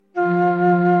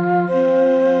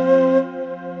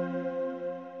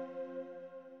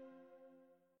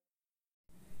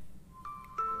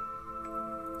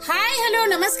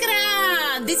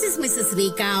Mrs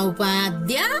ರೇಖಾ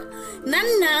ಉಪಾಧ್ಯ.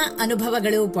 ನನ್ನ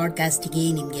ಅನುಭವಗಳು ಪಾಡ್ಕಾಸ್ಟ್ಗೆ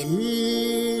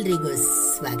ನಿಮ್ಗೆಲ್ಲರಿಗೂ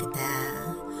ಸ್ವಾಗತ.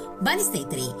 ಬನ್ನಿ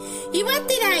ಸ್ನೇಹಿತರೆ,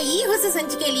 ಇವತ್ತಿನ ಈ ಹೊಸ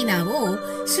ಸಂಚಿಕೆಯಲ್ಲಿ ನಾವು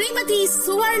ಶ್ರೀಮತಿ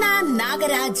ಸುವರ್ಣ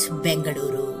ನಾಗರಾಜ್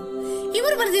ಬೆಂಗಳೂರು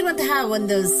ಇವರು ಬರೆದಿರುವಂತಹ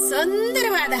ಒಂದು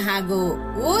ಸುಂದರವಾದ ಹಾಗೂ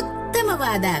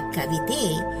ಉತ್ತಮವಾದ ಕವಿತೆ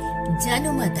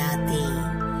ಜನ್ಮದಾತೆ.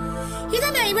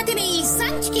 ಇದನ್ನ ಇವತ್ತಿನ ಈ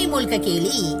ಸಂಚಿಕೆ ಮೂಲಕ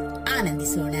ಕೇಳಿ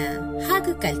ಆನಂದಿಸೋಣ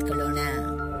ಹಾಗೂ ಕಲ್ತ್ಕೊಳ್ಳೋಣ.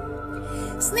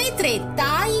 ಸ್ನೇಹಿತರೆ,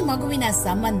 ತಾಯಿ ಮಗುವಿನ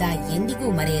ಸಂಬಂಧ ಎಂದಿಗೂ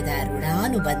ಮರೆಯದ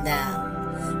ಋಣಾನುಬಂಧ.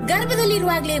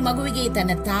 ಗರ್ಭದಲ್ಲಿರುವಾಗಲೇ ಮಗುವಿಗೆ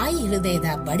ತನ್ನ ತಾಯಿ ಹೃದಯದ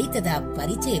ಬಡಿತದ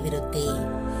ಪರಿಚಯವಿರುತ್ತೆ.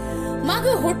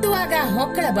 ಮಗು ಹುಟ್ಟುವಾಗ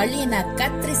ಹೊಕ್ಕಳ ಬಳ್ಳಿಯನ್ನ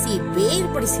ಕತ್ತರಿಸಿ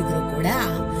ಬೇರ್ಪಡಿಸಿದ್ರು ಕೂಡ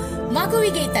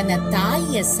ಮಗುವಿಗೆ ತನ್ನ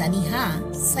ತಾಯಿಯ ಸನಿಹ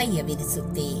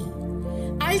ಸಹ್ಯವೆನಿಸುತ್ತೆ.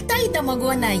 ಅಳ್ತಾ ಇದ್ದ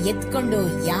ಮಗುವನ್ನ ಎತ್ಕೊಂಡು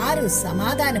ಯಾರು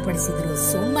ಸಮಾಧಾನ ಪಡಿಸಿದ್ರು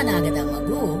ಸುಮ್ಮನಾಗದ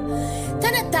ಮಗು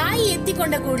ತನ್ನ ತಾಯಿ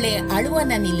ಎತ್ತಿಕೊಂಡ ಕೂಡಲೇ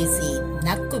ಅಳುವನ್ನ ನಿಲ್ಲಿಸಿ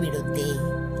ನಕ್ಕು ಬಿಡುತ್ತೆ.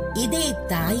 ಇದೇ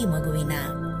ತಾಯಿ ಮಗುವಿನ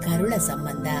ಕರುಳ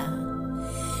ಸಂಬಂಧ.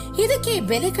 ಇದಕ್ಕೆ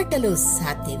ಬೆಲೆ ಕಟ್ಟಲು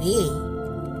ಸಾಧ್ಯವೇ?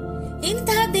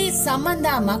 ಇಂತಹದ್ದೇ ಸಂಬಂಧ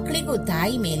ಮಕ್ಕಳಿಗೂ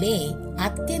ತಾಯಿ ಮೇಲೆ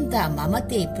ಅತ್ಯಂತ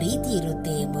ಮಮತೆ ಪ್ರೀತಿ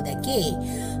ಇರುತ್ತೆ ಎಂಬುದಕ್ಕೆ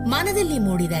ಮನದಲ್ಲಿ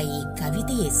ಮೂಡಿದ ಈ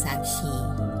ಕವಿತೆಯೇ ಸಾಕ್ಷಿ.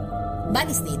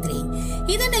 ಬನ್ನಿ ಸ್ನೇಹಿತರೆ,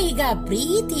 ಇದನ್ನ ಈಗ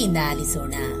ಪ್ರೀತಿಯಿಂದ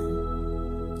ಆಲಿಸೋಣ.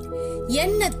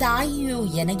 ಎನ್ನ ತಾಯಿಯು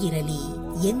ಎನಗಿರಲಿ,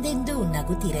 ಎಂದೆಂದೂ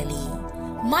ನಗುತ್ತಿರಲಿ,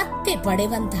 ಮತ್ತೆ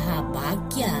ಪಡೆವಂತಹ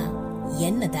ಭಾಗ್ಯ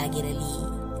ಎನ್ನದಾಗಿರಲಿ.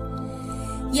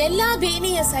 ಎಲ್ಲಾ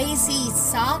ಬೇನೆಯ ಸಹಿಸಿ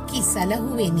ಸಾಕಿ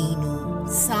ಸಲಹುವೆ ನೀನು,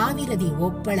 ಸಾವಿರದಿ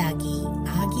ಒಬ್ಬಳಾಗಿ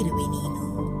ಆಗಿರುವೆ ನೀನು.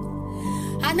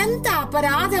 ಅನಂತ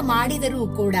ಅಪರಾಧ ಮಾಡಿದರೂ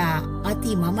ಕೂಡ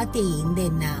ಅತಿ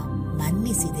ಮಮತೆಯಿಂದೆನ್ನ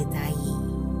ಮನ್ನಿಸಿದೆ ತಾಯಿ.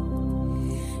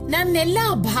 ನನ್ನೆಲ್ಲಾ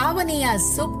ಭಾವನೆಯ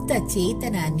ಸುಪ್ತ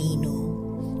ಚೇತನ ನೀನು,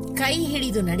 ಕೈ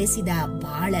ಹಿಡಿದು ನಡೆಸಿದ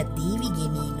ಬಾಳ ದೀವಿಗೆ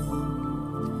ನೀನು.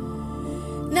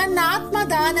 ನನ್ನ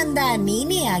ಆತ್ಮದಾನಂದ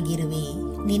ನೀನೇ ಆಗಿರುವೆ,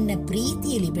 ನಿನ್ನ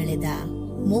ಪ್ರೀತಿಯಲ್ಲಿ ಬೆಳೆದ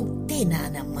ಮುಕ್ತೆ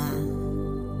ನಾನಮ್ಮ.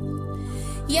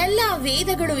 ಎಲ್ಲ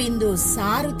ವೇದಗಳು ಇಂದು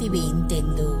ಸಾರುತ್ತಿವೆ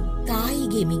ಇಂತೆಂದು,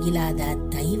 ತಾಯಿಗೆ ಮಿಗಿಲಾದ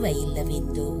ದೈವ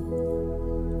ಇಲ್ಲವೆಂದು.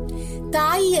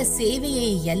 ತಾಯಿಯ ಸೇವೆಯೇ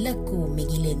ಎಲ್ಲಕ್ಕೂ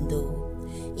ಮಿಗಿಲೆಂದು,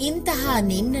 ಇಂತಹ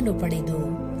ನಿನ್ನನ್ನು ಪಡೆದು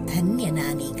ಧನ್ಯ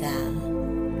ನಾನೀಗ.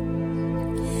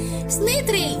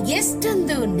 ಸ್ನೇಹಿತರೆ,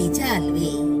 ಎಷ್ಟೊಂದು ನಿಜ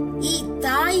ಅಲ್ವೇ? ಈ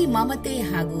ತಾಯಿ ಮಮತೆ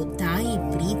ಹಾಗೂ ತಾಯಿ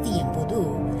ಪ್ರೀತಿ ಎಂಬುದು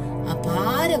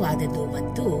ಅಪಾರವಾದದ್ದು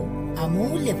ಮತ್ತು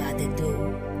ಅಮೂಲ್ಯವಾದದ್ದು.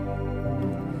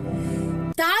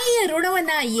 ತಾಯಿಯ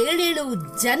ಋಣವನ್ನ 7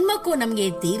 ಜನ್ಮಕ್ಕೂ ನಮಗೆ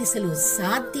ತೀರಿಸಲು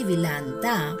ಸಾಧ್ಯವಿಲ್ಲ ಅಂತ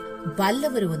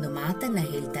ಬಲ್ಲವರು ಒಂದು ಮಾತನ್ನ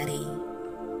ಹೇಳ್ತಾರೆ.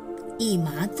 ಈ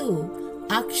ಮಾತು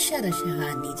ಅಕ್ಷರಶಃ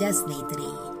ನಿಜ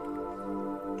ಸ್ನೇಹಿತರೆ.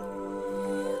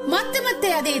 ಮತ್ತೆ ಮತ್ತೆ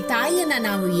ಅದೇ ತಾಯಿಯನ್ನ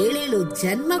ನಾವು 7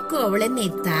 ಜನ್ಮಕ್ಕೂ ಅವಳನ್ನೇ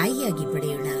ತಾಯಿಯಾಗಿ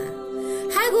ಪಡೆಯೋಣ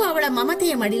ಹಾಗೂ ಅವಳ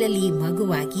ಮಮತೆಯ ಮಡಿಲಲ್ಲಿ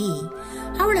ಮಗುವಾಗಿ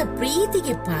ಅವಳ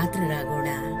ಪ್ರೀತಿಗೆ ಪಾತ್ರರಾಗೋಣ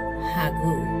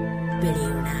ಹಾಗೂ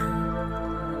ಬೆಳೆಯೋಣ.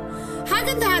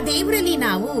 ಹಾಗಂತ ಆ ದೇವರಲ್ಲಿ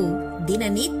ನಾವು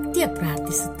ದಿನನಿತ್ಯ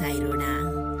ಪ್ರಾರ್ಥಿಸುತ್ತಾ ಇರೋಣ.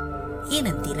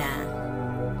 ಏನಂತೀರಾ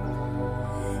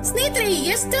ಸ್ನೇಹಿತರೆ?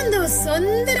 ಎಷ್ಟೊಂದು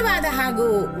ಸುಂದರವಾದ ಹಾಗೂ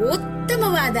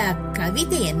ಉತ್ತಮವಾದ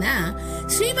ಕವಿತೆಯನ್ನ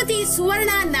ಶ್ರೀಮತಿ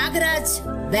ಸುವರ್ಣ ನಾಗರಾಜ್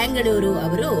ಬೆಂಗಳೂರು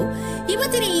ಅವರು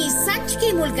ಇವತ್ತಿನ ಈ ಸಂಚಿಕೆ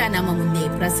ಮೂಲಕ ನಮ್ಮ ಮುಂದೆ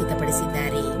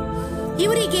ಪ್ರಸ್ತುತಪಡಿಸಿದ್ದಾರೆ.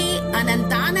 ಇವರಿಗೆ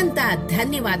ಅನಂತಾನಂತ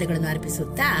ಧನ್ಯವಾದಗಳನ್ನು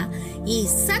ಅರ್ಪಿಸುತ್ತಾ ಈ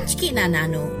ಸಂಚಿಕೆನ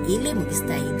ನಾನು ಇಲ್ಲೇ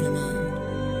ಮುಗಿಸ್ತಾ ಇದ್ದೀನಿ.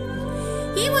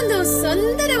 ಈ ಒಂದು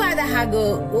ಸುಂದರವಾದ ಹಾಗೂ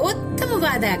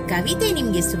ಉತ್ತಮವಾದ ಕವಿತೆ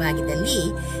ನಿಮ್ಗೆ ಇಷ್ಟವಾಗಿದ್ದಲ್ಲಿ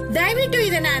ದಯವಿಟ್ಟು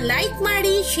ಇದನ್ನ ಲೈಕ್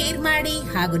ಮಾಡಿ, ಶೇರ್ ಮಾಡಿ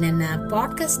ಹಾಗೂ ನನ್ನ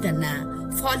ಪಾಡ್ಕಾಸ್ಟ್ ಅನ್ನ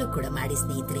ಫಾಲೋ ಕೂಡ ಮಾಡಿ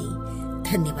ಸ್ನೇಹಿತರೆ.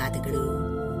 ಧನ್ಯವಾದಗಳು.